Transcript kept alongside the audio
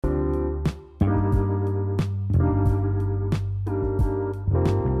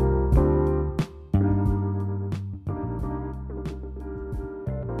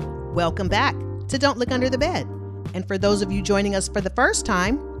Welcome back to Don't Look Under the Bed. And for those of you joining us for the first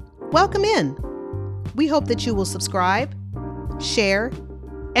time, welcome in. We hope that you will subscribe, share,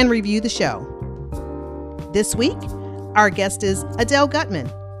 and review the show. This week, our guest is Adele Gutman,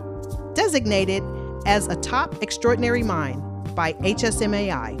 designated as a top extraordinary mind by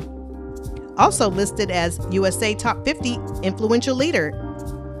HSMAI. Also listed as USA Top 50 Influential Leader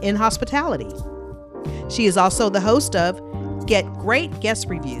in Hospitality. She is also the host of Get Great Guest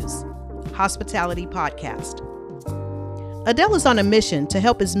Reviews, Hospitality Podcast. Adele is on a mission to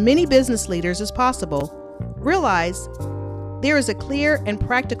help as many business leaders as possible realize there is a clear and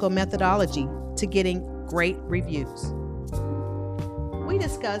practical methodology to getting great reviews. We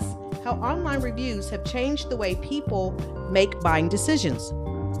discuss how online reviews have changed the way people make buying decisions.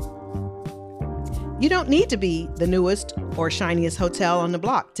 You don't need to be the newest or shiniest hotel on the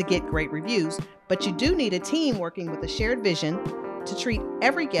block to get great reviews, but you do need a team working with a shared vision to treat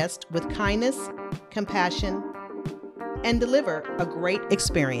every guest with kindness, compassion, and deliver a great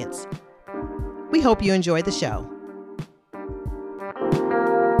experience. We hope you enjoy the show.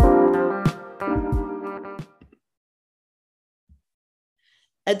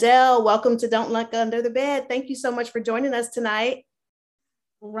 Adele, welcome to Don't Look Under the Bed. Thank you so much for joining us tonight.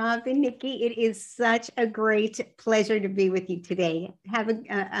 Robin, Nikki, it is such a great pleasure to be with you today.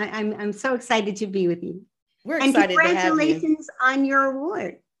 I'm so excited to be with you. We're excited to have you. Congratulations on your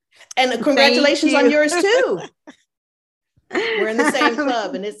award. And congratulations on yours too. We're in the same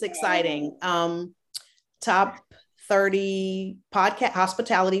club and it's exciting. Top 30 podcast,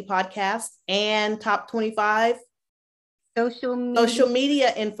 hospitality podcast, and top 25 social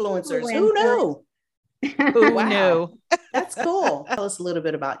media influencers. Who knew? Who knew? That's cool. Tell us a little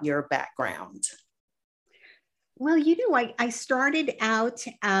bit about your background. Well, I started out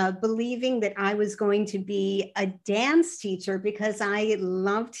believing that I was going to be a dance teacher because I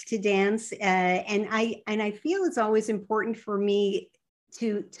loved to dance, and I feel it's always important for me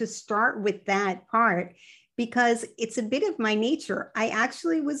to start with that part because it's a bit of my nature. I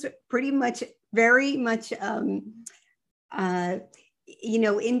actually was very much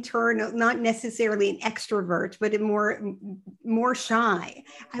internal, not necessarily an extrovert, but more shy.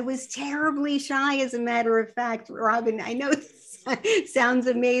 I was terribly shy, as a matter of fact, Robin. I know this sounds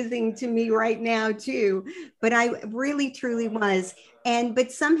amazing to me right now too, but I really, truly was. But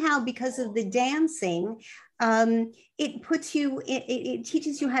somehow, because of the dancing, it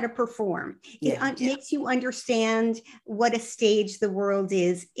teaches you how to perform. It makes you understand what a stage the world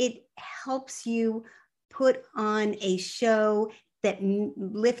is. It helps you put on a show that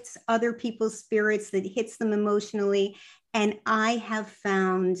lifts other people's spirits, that hits them emotionally. And I have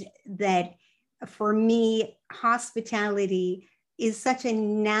found that for me, hospitality is such a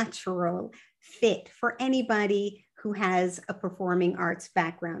natural fit for anybody who has a performing arts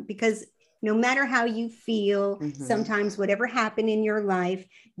background, because no matter how you feel, sometimes whatever happened in your life,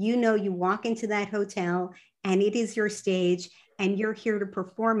 you walk into that hotel and it is your stage. And you're here to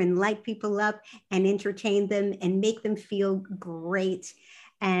perform and light people up and entertain them and make them feel great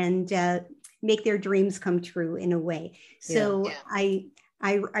and make their dreams come true in a way. So I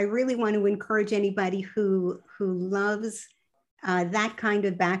really want to encourage anybody who loves that kind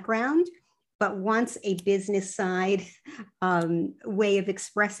of background, but wants a business side way of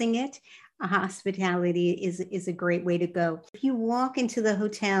expressing it. Hospitality is a great way to go. If you walk into the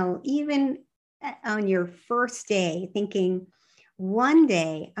hotel, even on your first day, thinking, one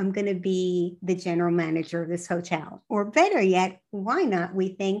day I'm going to be the general manager of this hotel, or better yet, why not?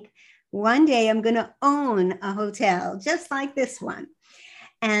 We think one day I'm going to own a hotel just like this one.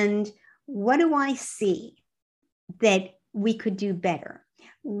 And what do I see that we could do better?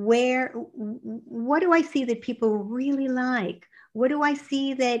 What do I see that people really like? What do I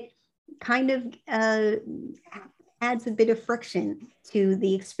see that kind of adds a bit of friction to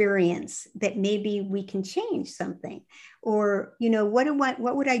the experience that maybe we can change something? Or,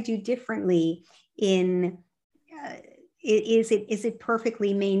 what would I do differently in, is it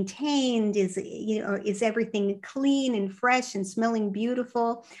perfectly maintained? Is everything clean and fresh and smelling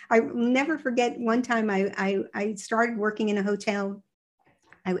beautiful? I will never forget one time I started working in a hotel.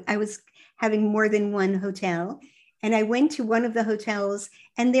 I was having more than one hotel, and I went to one of the hotels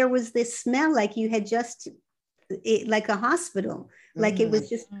and there was this smell like you had just like a hospital, like it was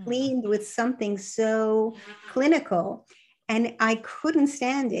just cleaned with something so clinical, and I couldn't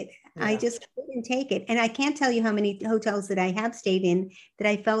stand it. I just couldn't take it. And I can't tell you how many hotels that I have stayed in that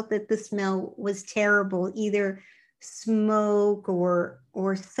I felt that the smell was terrible, either smoke or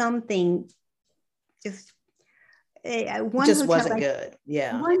something just One just hotel wasn't good.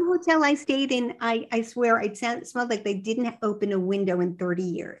 Yeah. One hotel I stayed in, I swear it smelled like they didn't open a window in 30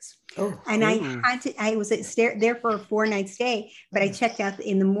 years. Oh, and I was there for a 4-night stay, but I checked out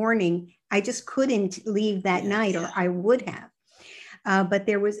in the morning. I just couldn't leave that night, or I would have. But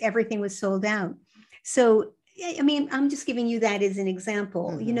everything was sold out. So, I mean, I'm just giving you that as an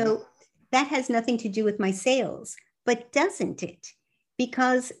example. You know, that has nothing to do with my sales, but doesn't it?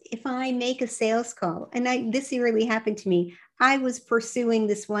 Because if I make a sales call, and this really happened to me, I was pursuing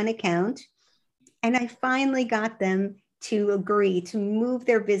this one account, and I finally got them to agree to move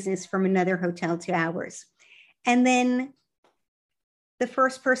their business from another hotel to ours. And then the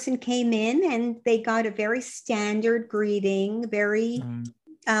first person came in and they got a very standard greeting, very,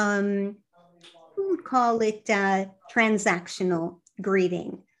 who would call it transactional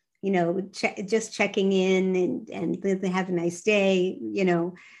greeting, you know, just checking in and they have a nice day, you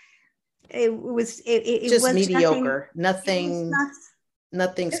know. It was just mediocre, nothing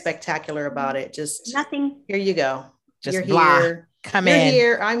spectacular about it. Just nothing. Here you go. Just You're blah. Here. Come You're in.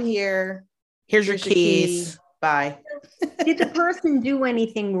 Here. I'm here. Here's your keys. Key. Bye. Did the person do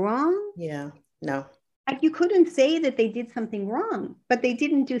anything wrong? Yeah. No. You couldn't say that they did something wrong, but they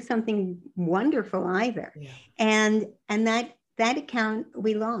didn't do something wonderful either. Yeah. And that account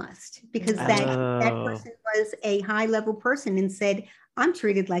we lost because that person was a high level person and said, I'm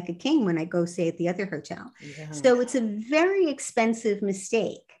treated like a king when I go stay at the other hotel. Yeah. So it's a very expensive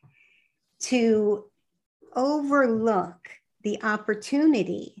mistake to overlook the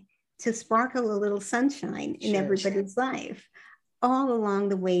opportunity to sparkle a little sunshine in everybody's life all along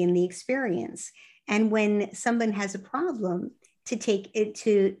the way in the experience. And when someone has a problem, to take it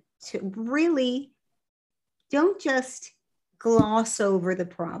to really don't just gloss over the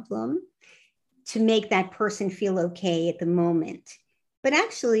problem to make that person feel okay at the moment, but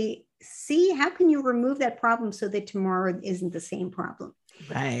actually see how can you remove that problem so that tomorrow isn't the same problem.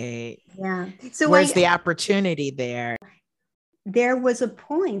 Right. Yeah. So where's the opportunity there? There was a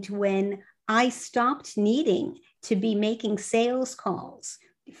point when I stopped needing to be making sales calls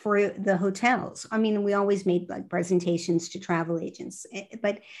for the hotels. I mean, we always made like presentations to travel agents,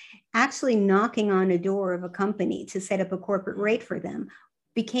 but actually knocking on a door of a company to set up a corporate rate for them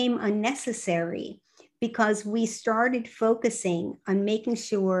became unnecessary because we started focusing on making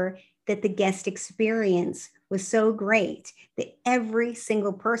sure that the guest experience was so great that every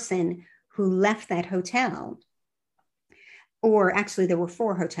single person who left that hotel, or actually there were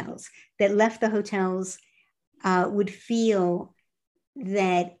 4 hotels that left the hotels, would feel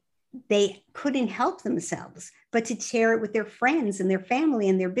that they couldn't help themselves but to share it with their friends and their family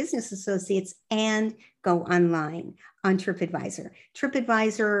and their business associates and go online on TripAdvisor.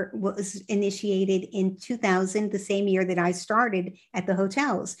 TripAdvisor was initiated in 2000, the same year that I started at the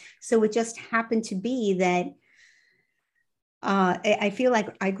hotels. So it just happened to be that I feel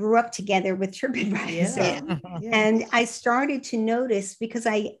like I grew up together with TripAdvisor. Yeah. And I started to notice because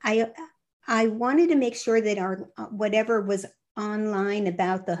I wanted to make sure that our whatever was online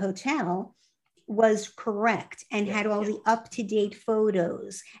about the hotel was correct and had all the up-to-date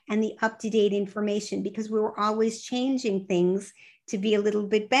photos and the up-to-date information, because we were always changing things to be a little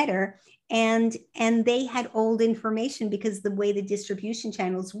bit better. And they had old information because the way the distribution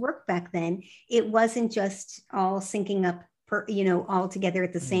channels worked back then, it wasn't just all syncing up all together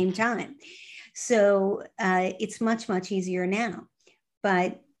at the same time. So it's much, much easier now.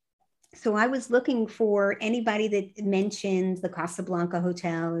 But so I was looking for anybody that mentioned the Casablanca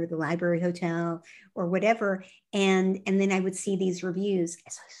Hotel or the Library Hotel or whatever. And then I would see these reviews.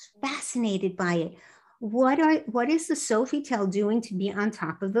 So I was fascinated by it. What is the Sofitel doing to be on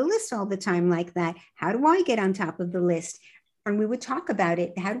top of the list all the time like that? How do I get on top of the list? And we would talk about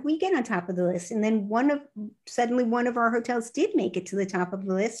it. How do we get on top of the list? And then suddenly one of our hotels did make it to the top of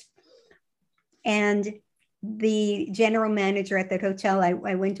the list. And the general manager at that hotel, I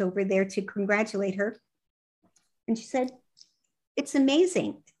went over there to congratulate her. And she said, it's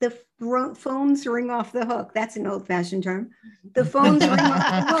amazing. The phones ring off the hook. That's an old-fashioned term. The phones ring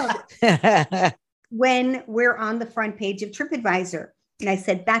off the hook when we're on the front page of TripAdvisor. And I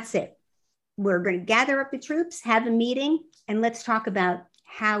said, that's it. We're going to gather up the troops, have a meeting, and let's talk about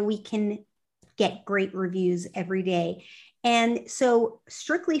how we can get great reviews every day. And so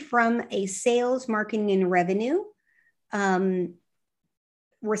strictly from a sales, marketing, and revenue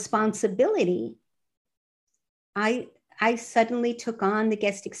responsibility, I suddenly took on the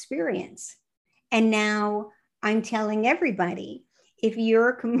guest experience. And now I'm telling everybody, if you're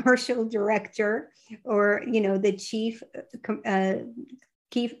a commercial director or, the chief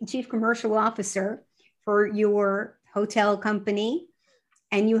commercial officer for your hotel company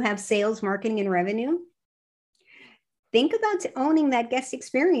and you have sales, marketing, and revenue, think about owning that guest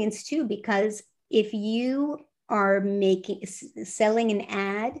experience too, because if you are selling an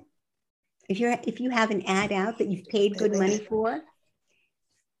ad, if you have an ad out that you've paid good money for,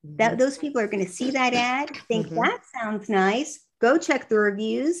 that those people are going to see that ad, think that sounds nice, go check the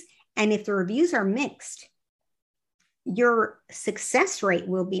reviews. And if the reviews are mixed, your success rate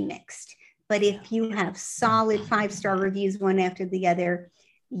will be mixed. But if you have solid 5-star reviews, one after the other,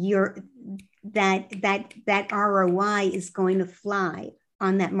 that ROI is going to fly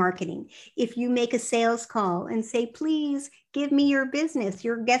on that marketing. If you make a sales call and say, please give me your business,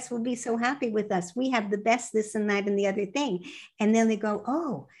 your guests will be so happy with us. We have the best this and that and the other thing. And then they go,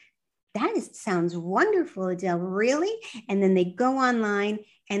 oh, sounds wonderful, Adele, really? And then they go online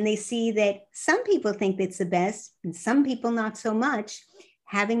and they see that some people think it's the best and some people not so much.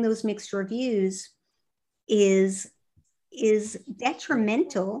 Having those mixed reviews is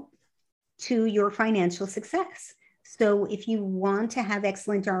detrimental to your financial success. So if you want to have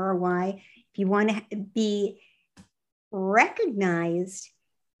excellent ROI, if you want to be recognized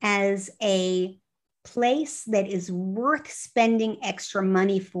as a place that is worth spending extra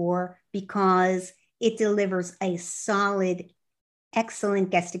money for because it delivers a solid, excellent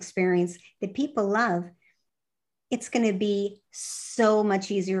guest experience that people love, it's going to be so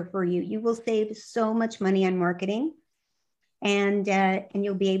much easier for you. You will save so much money on marketing, and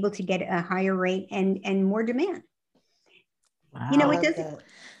you'll be able to get a higher rate and more demand. Wow. You know, it doesn't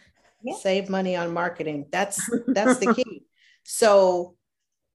save money on marketing. That's the key. So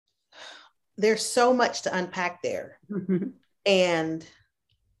there's so much to unpack there. And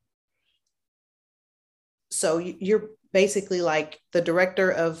so you're basically like the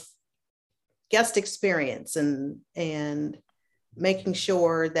director of guest experience and making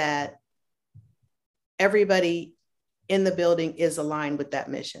sure that everybody in the building is aligned with that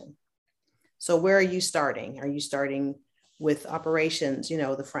mission. So where are you starting? Are you starting with operations,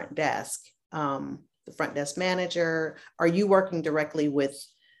 the front desk, the front desk manager? Are you working directly with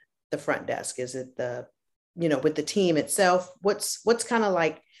the front desk? Is it with the team itself? What's kind of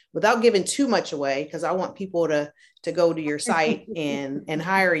like, without giving too much away, because I want people to go to your site and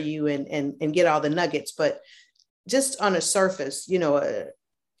hire you and get all the nuggets, but just on a surface,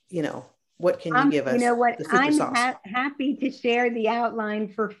 what can you give us? You know what? I'm happy to share the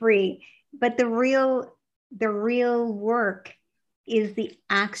outline for free, but the real work is the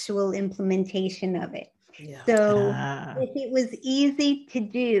actual implementation of it. Yeah. So if it was easy to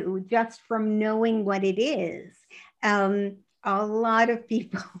do just from knowing what it is, a lot of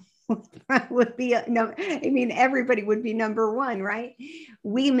people would be, everybody would be number one, right?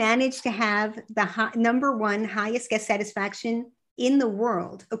 We managed to have the number one highest guest satisfaction in the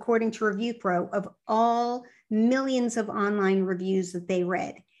world, according to Review Pro, of all millions of online reviews that they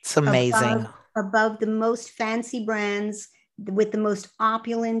read. It's amazing. Above the most fancy brands with the most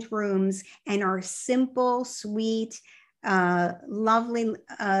opulent rooms, and our simple, sweet, lovely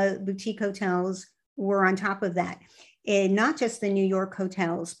boutique hotels were on top of that. And not just the New York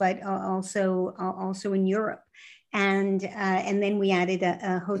hotels, but also in Europe. And then we added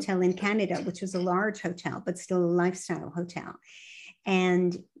a hotel in Canada, which was a large hotel, but still a lifestyle hotel.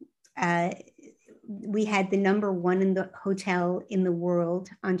 And we had the number one in the hotel in the world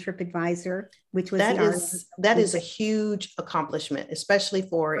on TripAdvisor, which was that is a huge accomplishment, especially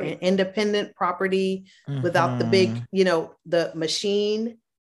for an independent property without the big, the machine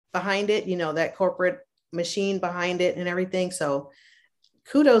behind it, that corporate machine behind it and everything. So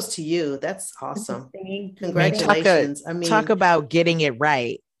kudos to you. That's awesome. Congratulations. Talk about getting it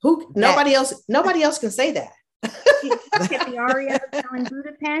right. Nobody else can say that. Look at the Aria Hotel in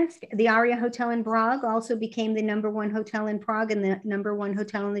Budapest. The Aria Hotel in Prague also became the number one hotel in Prague and the number one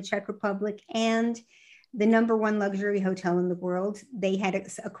hotel in the Czech Republic and the number one luxury hotel in the world. They had a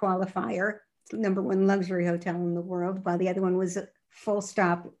qualifier, number one luxury hotel in the world, while the other one was a full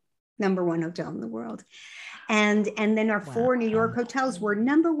stop number one hotel in the world. And then our 4 New York hotels were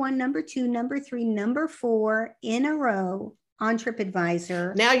number 1, number 2, number 3, number 4 in a row on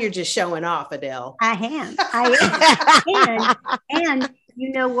TripAdvisor. Now you're just showing off, Adele. I am. And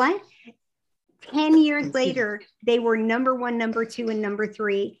you know what? 10 years later, they were number 1, number 2, and number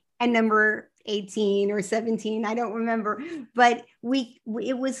 3, and number 18 or 17. I don't remember, but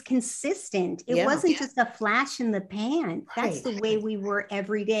it was consistent. It wasn't just a flash in the pan. That's the way we were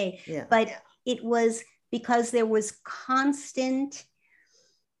every day. Yeah. But it was because there was constant,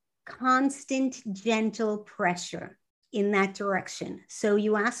 gentle pressure in that direction. So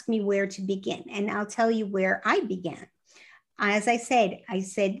you asked me where to begin, and I'll tell you where I began. As I said,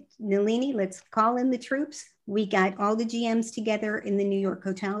 Nalini, let's call in the troops. We got all the GMs together in the New York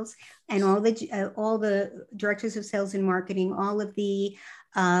hotels, and all the directors of sales and marketing, all of the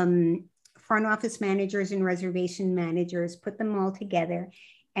front office managers and reservation managers, put them all together.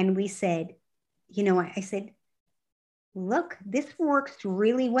 And we said, I said, look, this works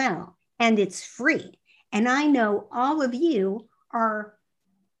really well and it's free. And I know all of you are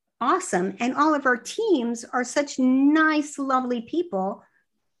awesome. And all of our teams are such nice, lovely people.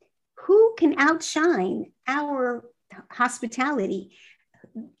 Who can outshine our hospitality?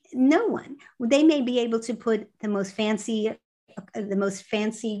 No one. They may be able to put the most fancy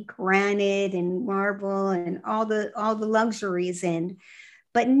granite and marble and all the luxuries in,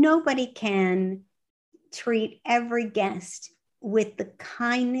 but nobody can treat every guest with the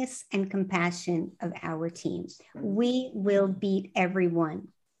kindness and compassion of our team. We will beat everyone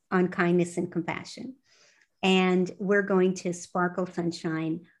on kindness and compassion. And we're going to sparkle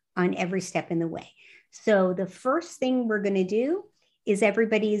sunshine on every step in the way. So the first thing we're going to do is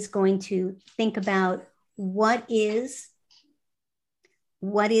everybody is going to think about what is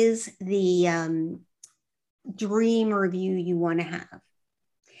the dream review you want to have.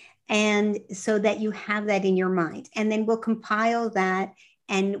 And so that you have that in your mind. And then we'll compile that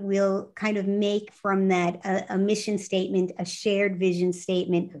and we'll kind of make from that a mission statement, a shared vision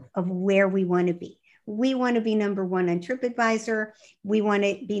statement of where we want to be. We want to be number one on TripAdvisor. We want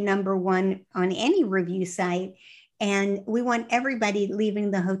to be number one on any review site. And we want everybody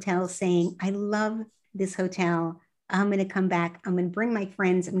leaving the hotel saying, I love this hotel. I'm going to come back. I'm going to bring my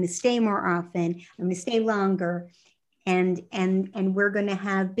friends. I'm going to stay more often. I'm going to stay longer. And we're going to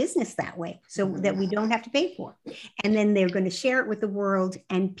have business that way so that we don't have to pay for. And then they're going to share it with the world,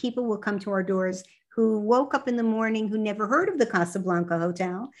 and people will come to our doors who woke up in the morning, who never heard of the Casablanca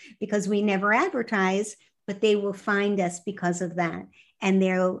Hotel because we never advertise, but they will find us because of that. And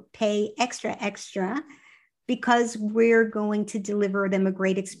they'll pay extra because we're going to deliver them a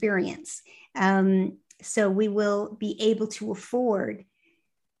great experience. So we will be able to afford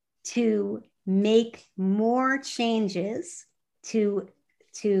to make more changes to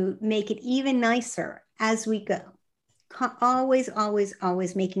make it even nicer as we go. Always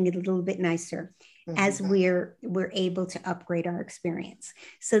making it a little bit nicer as we're able to upgrade our experience.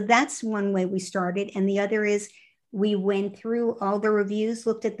 So that's one way we started. And the other is we went through all the reviews,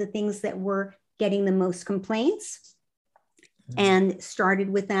 looked at the things that were getting the most complaints, and started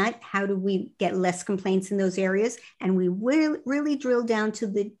with that. How do we get less complaints in those areas? And we really drilled down to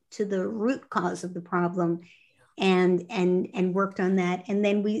the root cause of the problem and worked on that. And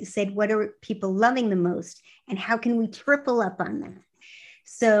then we said, what are people loving the most? And how can we triple up on that?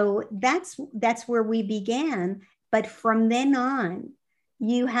 So that's where we began. But from then on,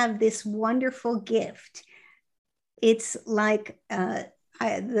 you have this wonderful gift. It's like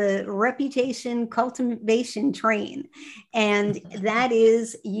the reputation cultivation train. And that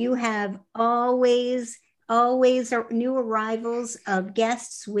is, you have always new arrivals of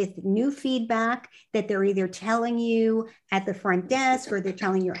guests with new feedback that they're either telling you at the front desk, or they're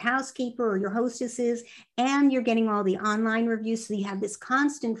telling your housekeeper or your hostesses, and you're getting all the online reviews. So you have this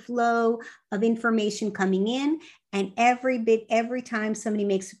constant flow of information coming in, and every time somebody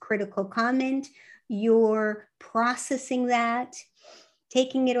makes a critical comment, you're processing that,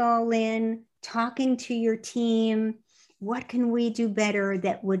 taking it all in, talking to your team. What can we do better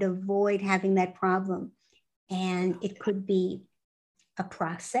that would avoid having that problem? And it could be a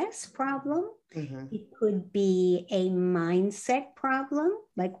process problem. It could be a mindset problem,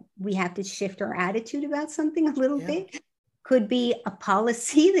 like we have to shift our attitude about something a little bit. Could be a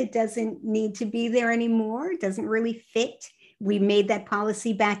policy that doesn't need to be there anymore, doesn't really fit. We made that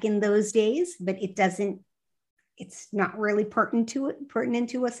policy back in those days, but it's not really pertinent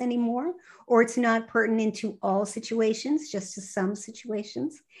to us anymore, or it's not pertinent to all situations, just to some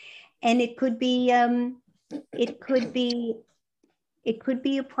situations. And it could be a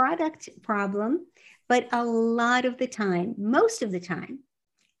product problem, but a lot of the time, most of the time,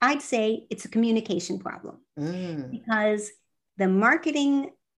 I'd say it's a communication problem, because the marketing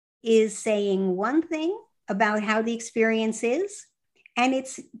is saying one thing about how the experience is, and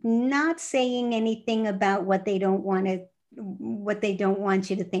it's not saying anything about what they don't want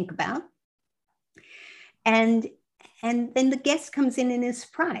you to think about. And then the guest comes in and is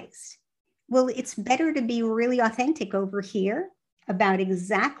surprised. Well, it's better to be really authentic over here about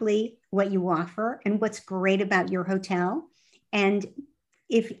exactly what you offer and what's great about your hotel. And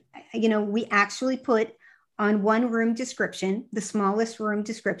if, we actually put on one room description, the smallest room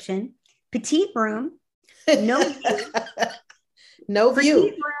description, petite room, no view. No view.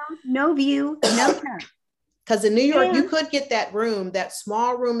 Room, no view, no touch. Because in New York, you could get that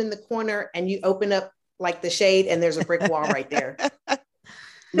small room in the corner, and you open up like the shade, and there's a brick wall right there.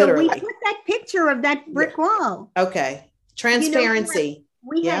 So we put that picture of that brick wall. Okay. Transparency.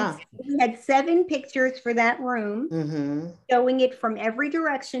 We had 7 pictures for that room, showing it from every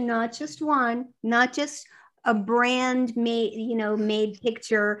direction, not just one, not just a brand made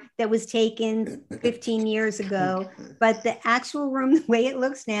picture that was taken 15 years ago, but the actual room, the way it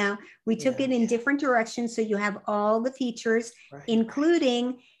looks now. We took it in different directions, so you have all the features,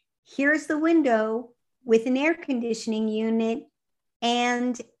 including here's the window with an air conditioning unit,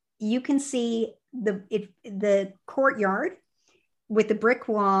 and you can see the courtyard with the brick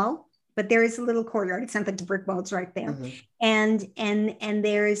wall, but there is a little courtyard. It's not like the brick wall, it's right there. And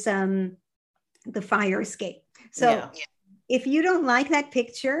there's the fire escape. So if you don't like that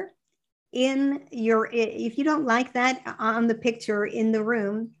picture if you don't like that on the picture in the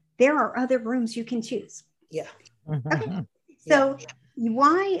room, there are other rooms you can choose. Okay. So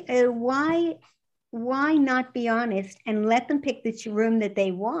why not be honest and let them pick the room that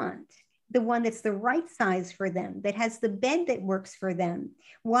they want, the one that's the right size for them, that has the bed that works for them?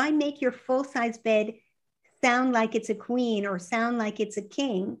 Why make your full-size bed sound like it's a queen or sound like it's a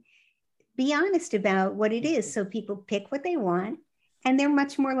king? Be honest about what it is, so people pick what they want, and they're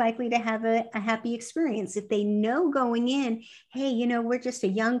much more likely to have a happy experience if they know going in, hey, we're just a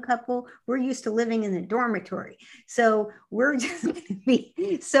young couple. We're used to living in the dormitory. So we're just going to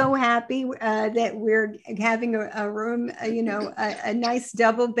be so happy that we're having a room, a nice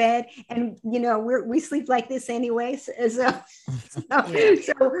double bed. And, we sleep like this anyway. So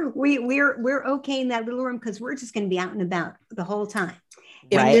we're okay in that little room because we're just going to be out and about the whole time.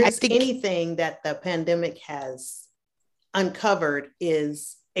 If there's anything that the pandemic has uncovered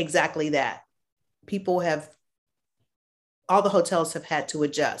is exactly that. All the hotels have had to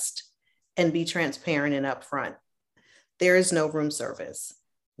adjust and be transparent and upfront. There is no room service.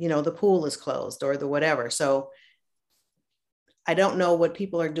 The pool is closed or the whatever. So I don't know what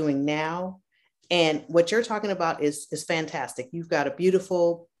people are doing now. And what you're talking about is fantastic. You've got a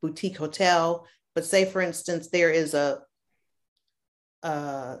beautiful boutique hotel, but say for instance, there is the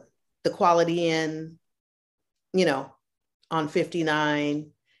Quality Inn, on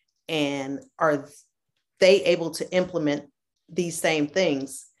 59, and are they able to implement these same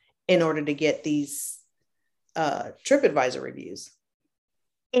things in order to get these TripAdvisor reviews?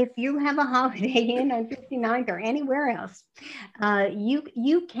 If you have a Holiday Inn on 59th or anywhere else,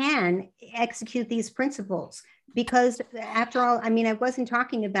 you can execute these principles. Because after all, I wasn't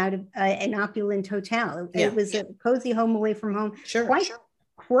talking about an opulent hotel. It was a cozy home away from home, quite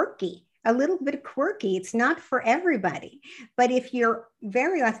quirky, a little bit quirky. It's not for everybody. But if you're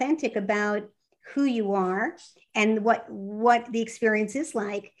very authentic about who you are and what the experience is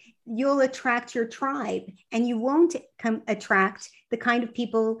like, you'll attract your tribe, and you won't attract the kind of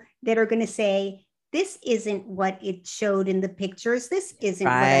people that are going to say, this isn't what it showed in the pictures. This isn't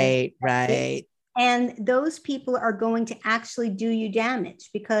right. And those people are going to actually do you damage,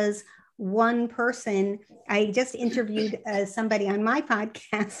 because one person, I just interviewed somebody on my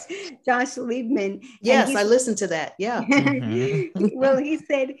podcast, Josh Liebman. Yes, I listened to that. Yeah. Well, he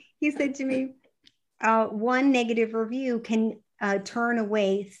said to me, one negative review can turn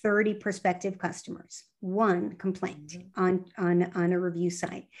away 30 prospective customers, one complaint on a review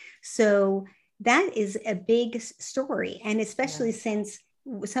site. So that is a big story. And especially since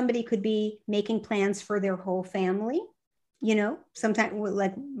somebody could be making plans for their whole family. Sometimes,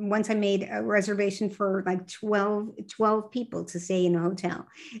 like once I made a reservation for like 12 people to stay in a hotel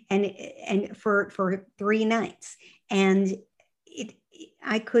and for 3 nights. And it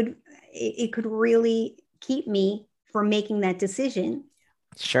could really keep me from making that decision.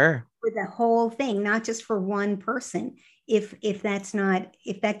 Sure. For the whole thing, not just for one person, if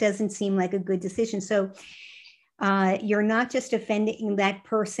that doesn't seem like a good decision. So you're not just offending that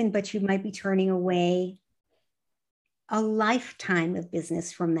person, but you might be turning away a lifetime of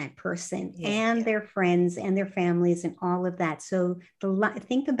business from that person and their friends and their families and all of that. So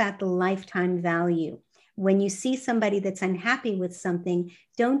think about the lifetime value. When you see somebody that's unhappy with something,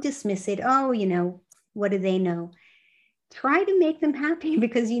 don't dismiss it. Oh, what do they know? Try to make them happy,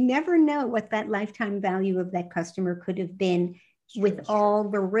 because you never know what that lifetime value of that customer could have been with all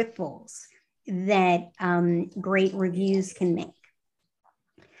the ripples that great reviews can make.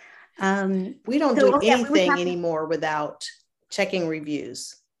 We don't do anything anymore without checking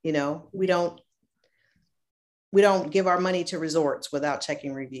reviews. We don't give our money to resorts without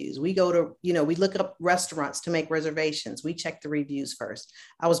checking reviews. We go to, we look up restaurants to make reservations. We check the reviews first.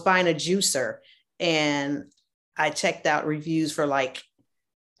 I was buying a juicer and I checked out reviews for like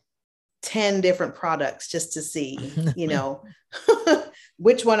 10 different products just to see,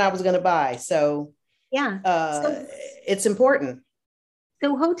 which one I was going to buy. So Yeah. It's important.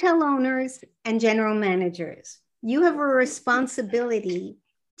 So hotel owners and general managers, you have a responsibility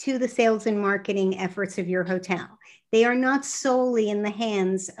to the sales and marketing efforts of your hotel. They are not solely in the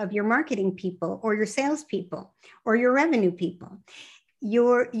hands of your marketing people or your salespeople or your revenue people.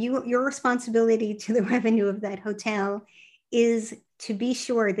 Your responsibility to the revenue of that hotel is to be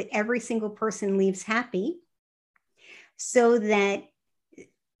sure that every single person leaves happy, so that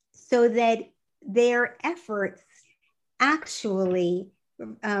their efforts actually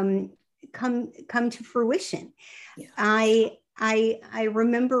come to fruition. Yeah. I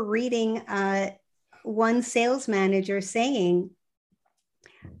remember reading one sales manager saying,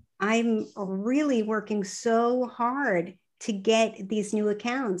 "I'm really working so hard to get these new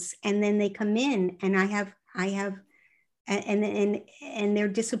accounts, and then they come in, and I have, and they're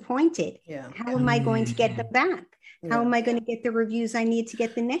disappointed. Yeah. How am I going to get them back? How am I going to get the reviews I need to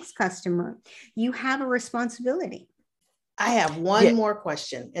get the next customer?" You have a responsibility. I have one more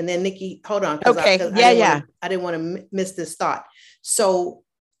question, and then Nikki, hold on. Okay. I didn't want to miss this thought. So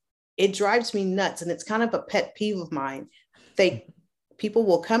it drives me nuts, and it's kind of a pet peeve of mine. People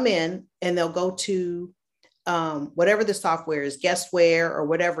will come in and they'll go to whatever the software is, Guestware or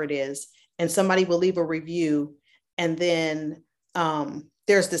whatever it is, and somebody will leave a review, and then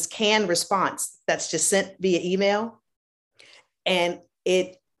there's this canned response that's just sent via email, and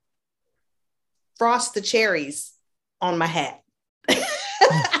it frosts the cherries on my hat. And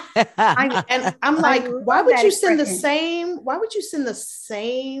I'm like, why would you send the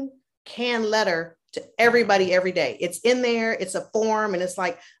same canned letter to everybody every day? It's in there, it's a form, and it's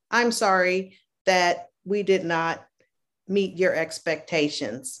like, "I'm sorry that we did not meet your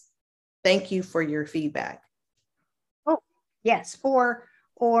expectations. Thank you for your feedback." Oh, yes. Or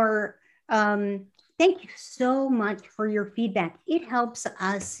thank you so much for your feedback. It helps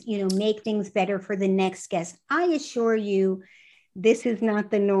us, make things better for the next guest. I assure you, this is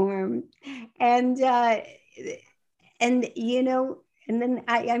not the norm. And then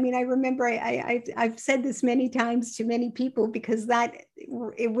I remember I've said this many times to many people, because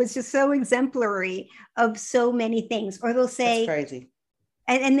it was just so exemplary of so many things. Or they'll say, "That's crazy."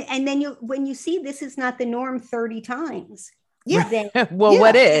 And then when you see this is not the norm 30 times. Yeah. Then, well,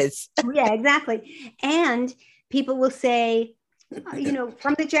 what is? Yeah, exactly. And people will say,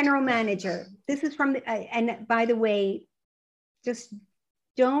 from the general manager, this is from and by the way, just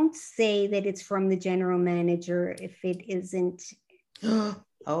don't say that it's from the general manager if it isn't.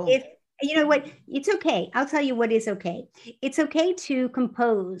 Oh. If you know what, it's okay. I'll tell you what is okay. It's okay to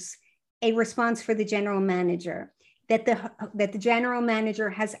compose a response for the general manager that the general manager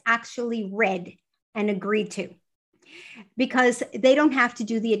has actually read and agreed to, because they don't have to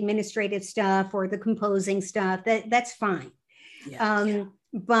do the administrative stuff or the composing stuff. That's fine. Yeah.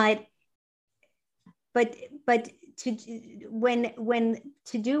 But when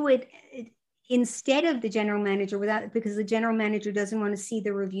to do it instead of the general manager, because the general manager doesn't want to see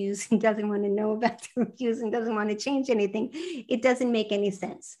the reviews and doesn't want to know about the reviews and doesn't want to change anything, it doesn't make any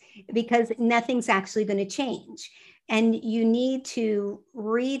sense, because nothing's actually going to change. And you need to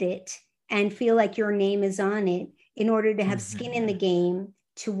read it and feel like your name is on it in order to have skin in the game,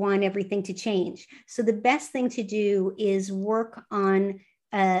 to want everything to change. So the best thing to do is work on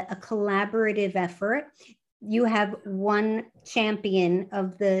a collaborative effort. You have one champion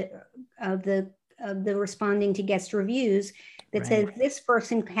of the responding to guest reviews that says, this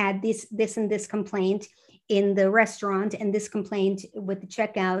person had this and this complaint in the restaurant, and this complaint with the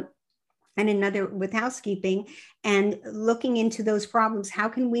checkout, and another with housekeeping, and looking into those problems. How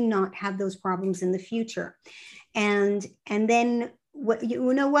can we not have those problems in the future? And then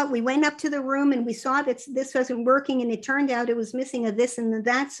we went up to the room and we saw that this wasn't working, and it turned out it was missing a this and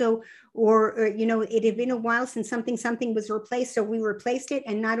that. So, or it had been a while since something was replaced, so we replaced it.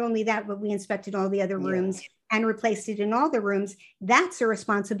 And not only that, but we inspected all the other rooms and replaced it in all the rooms. That's a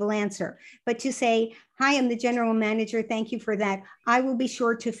responsible answer. But to say, "Hi, I'm the general manager. Thank you for that. I will be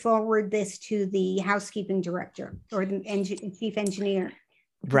sure to forward this to the housekeeping director or the chief engineer."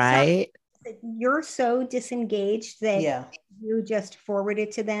 Right. So you're so disengaged that you just forward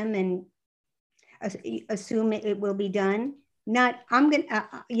it to them and assume it will be done. Not, I'm going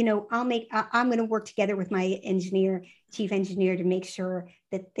to work together with my chief engineer to make sure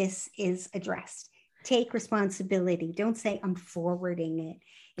that this is addressed. Take responsibility. Don't say, "I'm forwarding it,"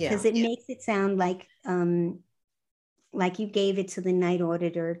 because it makes it sound like you gave it to the night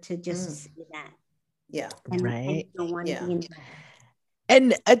auditor to just say that. Yeah. And you don't want to be involved.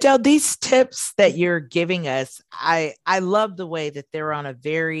 And Adele, these tips that you're giving us, I love the way that they're on a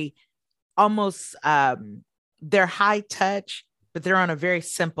very almost, they're high touch, but they're on a very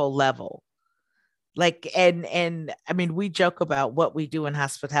simple level. Like, and I mean, we joke about what we do in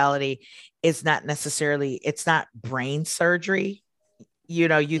hospitality is not necessarily, it's not brain surgery. You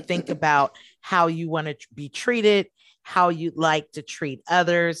know, you think about how you want to be treated, how you like to treat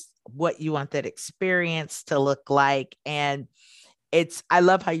others, what you want that experience to look like. And I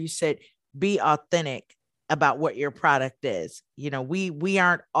love how you said, be authentic about what your product is. You know, we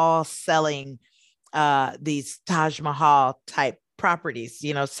aren't all selling these Taj Mahal type properties.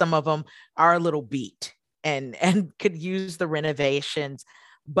 You know, some of them are a little beat and could use the renovations,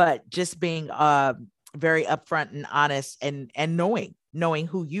 but just being very upfront and honest and knowing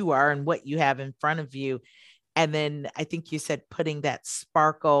who you are and what you have in front of you. And then I think you said putting that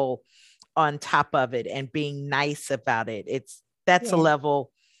sparkle on top of it and being nice about it. That's a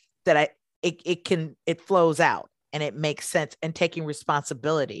level that it flows out and it makes sense, and taking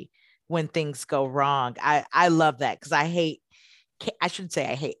responsibility when things go wrong. I love that, because I shouldn't say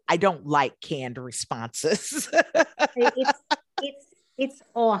I hate, I don't like canned responses. It's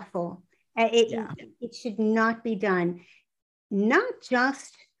awful. It should not be done. Not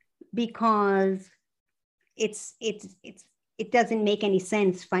just because it doesn't make any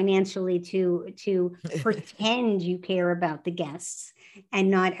sense financially to pretend you care about the guests and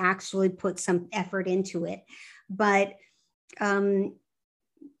not actually put some effort into it, but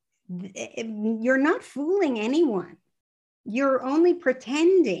you're not fooling anyone. You're only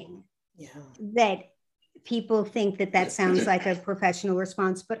pretending that people think that sounds like a professional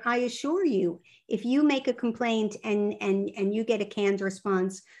response. But I assure you, if you make a complaint and you get a canned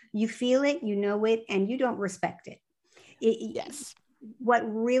response, you feel it, you know it, and you don't respect it. Yes. What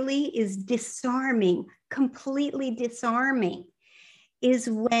really is disarming, completely disarming, is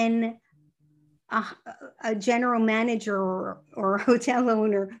when a general manager or a hotel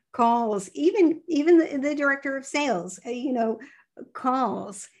owner calls, even the director of sales,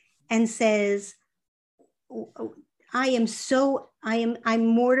 calls and says, I'm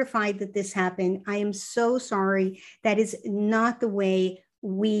mortified that this happened. I am so sorry. That's not the way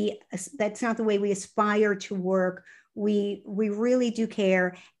we aspire to work. We really do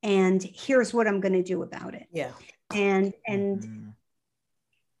care. And here's what I'm going to do about it. Yeah. And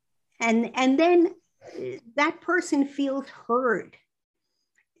then that person feels heard.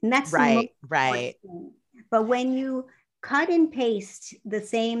 And that's right. But when you cut and paste the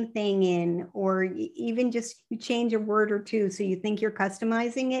same thing in, or even just you change a word or two so you think you're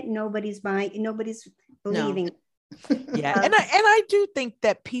customizing it, nobody's buying, nobody's believing. No. Yeah. And I do think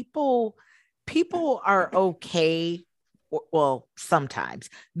that people are okay. Well, sometimes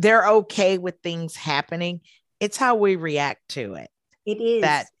they're okay with things happening. It's how we react to it. It is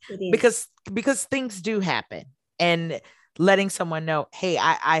because things do happen, and letting someone know, hey,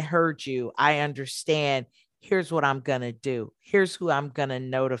 I heard you. I understand. Here's what I'm going to do. Here's who I'm going to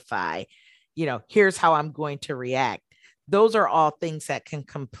notify. Here's how I'm going to react. Those are all things that can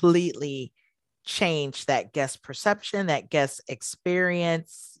completely change that guest perception, that guest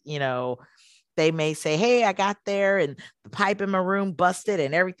experience. They may say, hey, I got there and the pipe in my room busted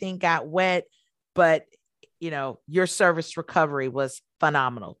and everything got wet, but your service recovery was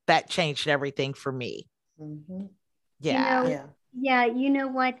phenomenal. That changed everything for me. Mm-hmm. Yeah. You know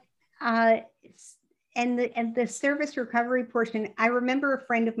what? And the service recovery portion, I remember a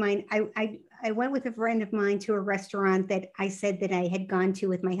friend of mine, I went with a friend of mine to a restaurant that I said that I had gone to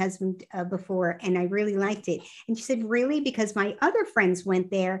with my husband before, and I really liked it. And she said, really? Because my other friends went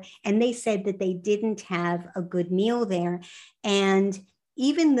there and they said that they didn't have a good meal there. And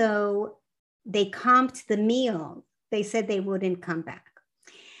even though they comped the meal, they said they wouldn't come back.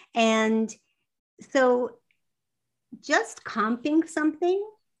 And so just comping something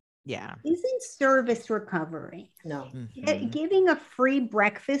isn't service recovery. No. Mm-hmm. Giving a free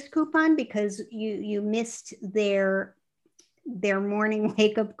breakfast coupon because you missed their morning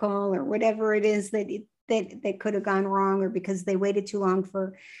wake-up call or whatever it is that could have gone wrong, or because they waited too long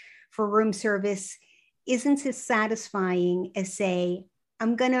for room service, isn't as satisfying as say,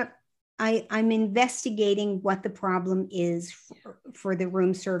 I'm investigating what the problem is for the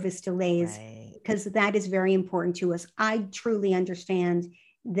room service delays, because that is very important to us. I truly understand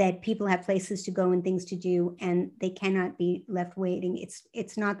that people have places to go and things to do, and they cannot be left waiting.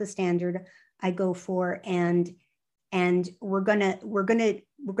 It's not the standard I go for, and we're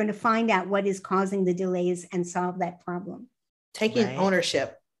gonna find out what is causing the delays and solve that problem. Taking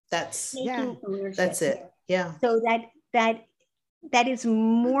ownership. That's it. Yeah. So that is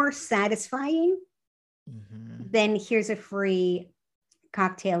more satisfying than here's a free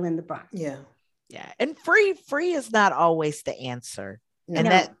cocktail in the box. Yeah. And free is not always the answer.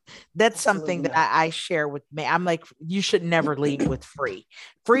 And that's something that I share with me. I'm like, you should never lead with free.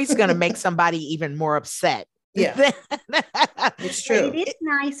 Free's going to make somebody even more upset. Yeah, it's true. But it is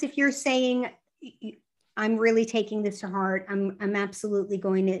nice if you're saying, I'm really taking this to heart. I'm absolutely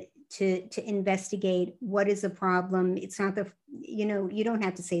going to investigate what is the problem. It's not you don't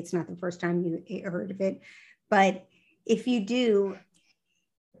have to say it's not the first time you heard of it, but if you do,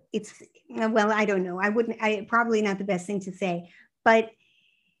 well, I don't know. I probably not the best thing to say, but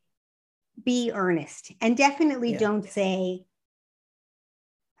be earnest, and definitely don't say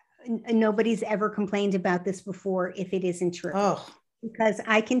nobody's ever complained about this before if it isn't true. Oh, because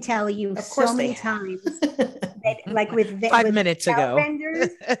I can tell you so many times that, like with 5 minutes ago, vendors,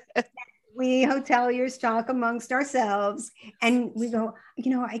 we hoteliers talk amongst ourselves and we go,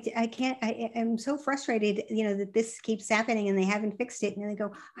 I can't, I'm so frustrated, that this keeps happening and they haven't fixed it. And they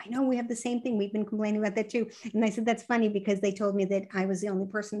go, I know, we have the same thing. We've been complaining about that too. And I said, that's funny because they told me that I was the only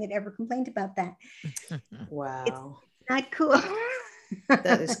person that ever complained about that. Wow. It's not cool.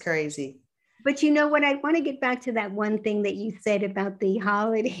 That is crazy. But you know what? I want to get back to that one thing that you said about the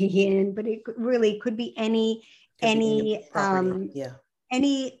Holiday Inn, but it really could be any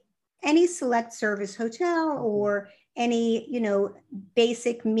select service hotel or any,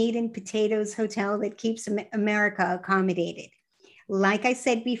 basic meat and potatoes hotel that keeps America accommodated. Like I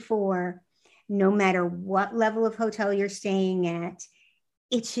said before, no matter what level of hotel you're staying at,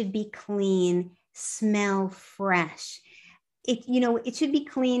 it should be clean, smell fresh. It should be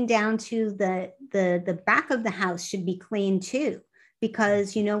clean down to the back of the house should be clean too,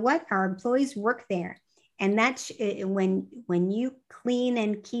 because you know what? Our employees work there. And that's when you clean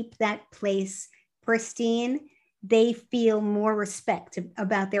and keep that place pristine, they feel more respect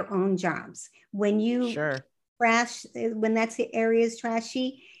about their own jobs. When you trash, when that's the area is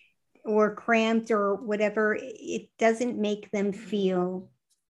trashy or cramped or whatever, it doesn't make them feel,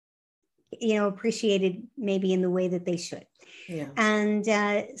 appreciated maybe in the way that they should. Yeah.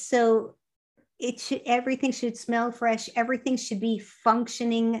 And so everything should smell fresh. Everything should be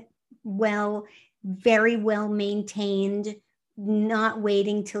functioning well, very well maintained, not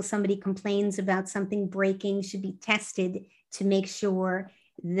waiting till somebody complains about something breaking, should be tested to make sure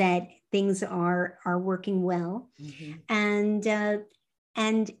that things are working well. Mm-hmm.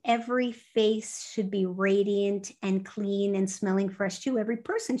 And every face should be radiant and clean and smelling fresh too. Every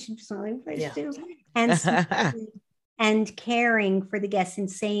person should be smelling fresh too. And caring for the guests and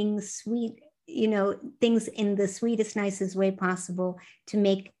saying sweet, things in the sweetest, nicest way possible to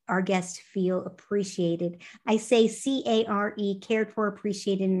make our guests feel appreciated. I say CARE, cared for,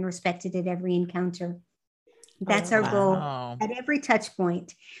 appreciated, and respected at every encounter. That's our goal at every touch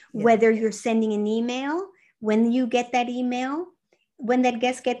point. Whether you're sending an email, when you get that email, when that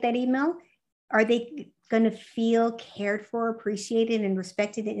guests get that email, are they going to feel cared for, appreciated, and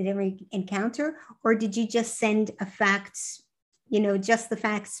respected in every encounter? Or did you just send a fax, just the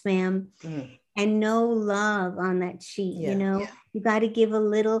fax spam and no love on that sheet? You got to give a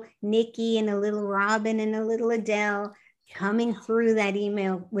little Nikki and a little Robin and a little Adele coming through that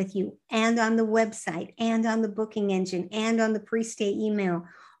email with you, and on the website and on the booking engine and on the pre-stay email,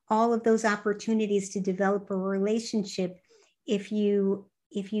 all of those opportunities to develop a relationship. If you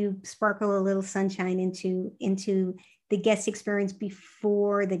sparkle a little sunshine into the guest experience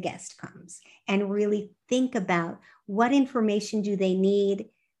before the guest comes, and really think about what information do they need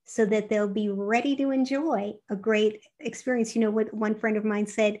so that they'll be ready to enjoy a great experience. What one friend of mine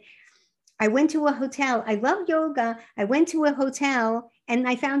said, I went to a hotel. I love yoga. I went to a hotel and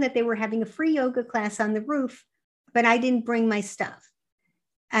I found that they were having a free yoga class on the roof, but I didn't bring my stuff.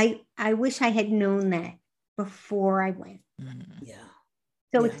 I wish I had known that before I went. Yeah.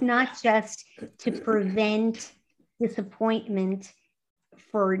 So it's not just to prevent disappointment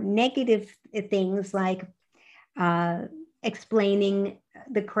for negative things like explaining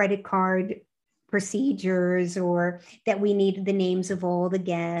the credit card procedures, or that we need the names of all the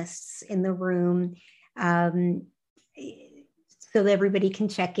guests in the room, so that everybody can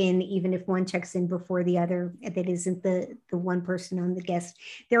check in, even if one checks in before the other, that isn't the one person on the guest.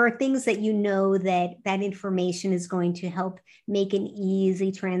 There are things that that information is going to help make an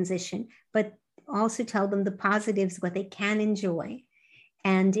easy transition, but also tell them the positives, what they can enjoy.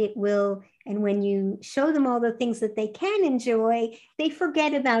 And when you show them all the things that they can enjoy, they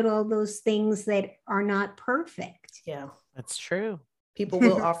forget about all those things that are not perfect. Yeah, that's true. People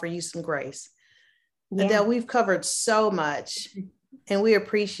will offer you some grace. Yeah. Adele, we've covered so much and we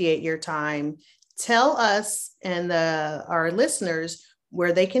appreciate your time. Tell us and our listeners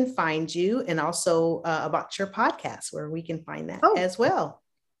where they can find you, and also about your podcast, where we can find that as well.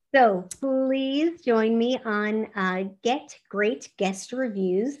 So please join me on Get Great Guest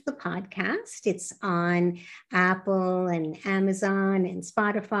Reviews, the podcast. It's on Apple and Amazon and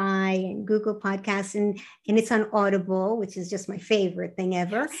Spotify and Google Podcasts, and it's on Audible, which is just my favorite thing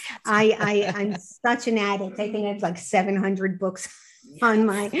ever. Yes. I'm such an addict. I think I have like 700 books on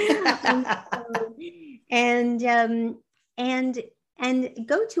my phone. And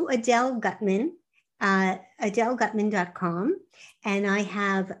go to Adele Gutman. AdeleGutman.com, and I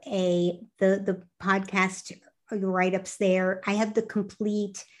have the podcast write-ups there. I have the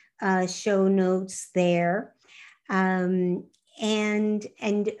complete show notes there, and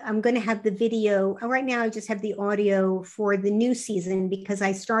I'm going to have the video. Right now, I just have the audio for the new season because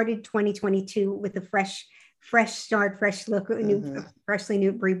I started 2022 with a fresh start, fresh look, freshly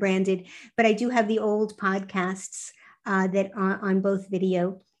rebranded. But I do have the old podcasts that are on both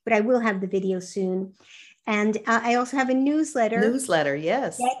video. But I will have the video soon. And I also have a newsletter.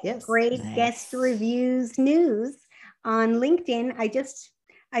 Yes. Great nice. Guest Reviews news on LinkedIn. I just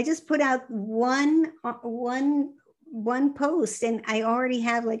put out one post, and I already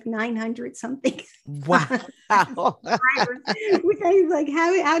have like 900 something. Wow. Which I was like,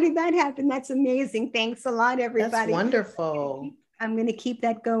 how did that happen? That's amazing. Thanks a lot, everybody. That's wonderful. I'm going to keep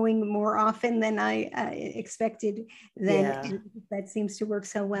that going more often than I expected. Then that seems to work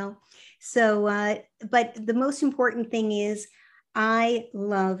so well. So, but the most important thing is I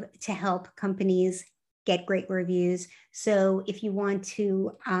love to help companies get great reviews. So if you want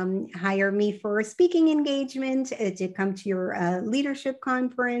to hire me for a speaking engagement, to come to your leadership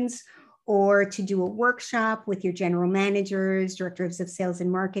conference, or to do a workshop with your general managers, directors of sales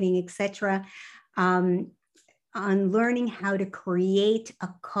and marketing, etc., on learning how to create a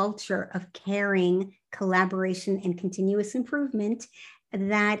culture of caring, collaboration, and continuous improvement.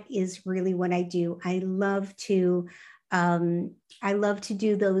 That is really what I do. I love to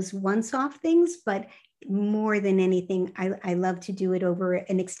do those once-off things, but more than anything, I love to do it over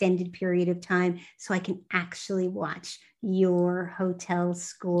an extended period of time so I can actually watch your hotel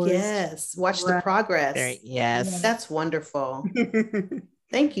scores. Yes, watch the progress. Yes. That's wonderful.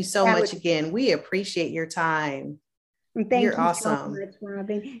 Thank you so much again. We appreciate your time. You're awesome. So much,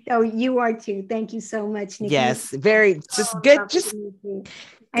 Robin. Oh, you are too. Thank you so much, Nikki. Yes, good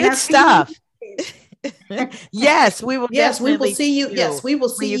stuff. Yes, we will. Yes, we will see you. Yes, we will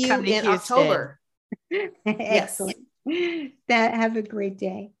see you in October. Excellent. Have a great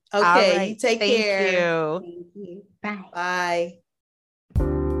day. Okay, right. You take care. Thank you. Bye. Bye.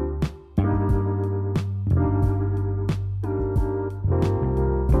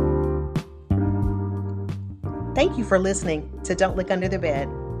 Thank you for listening to Don't Look Under the Bed.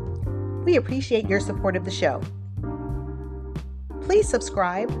 We appreciate your support of the show. Please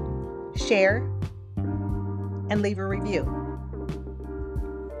subscribe, share, and leave a review.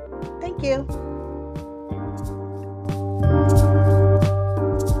 Thank you.